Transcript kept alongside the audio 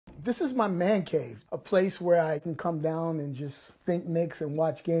This is my man cave, a place where I can come down and just think Knicks and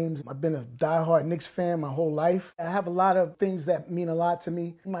watch games. I've been a diehard Knicks fan my whole life. I have a lot of things that mean a lot to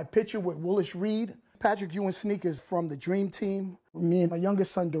me. My picture with Willis Reed, Patrick Ewing sneakers from the Dream Team, me and my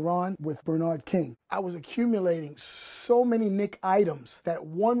youngest son, Duran, with Bernard King. I was accumulating so many Knick items that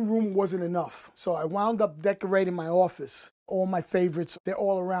one room wasn't enough. So I wound up decorating my office. All my favorites, they're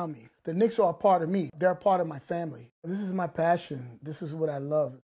all around me. The Knicks are a part of me. They're a part of my family. This is my passion. This is what I love.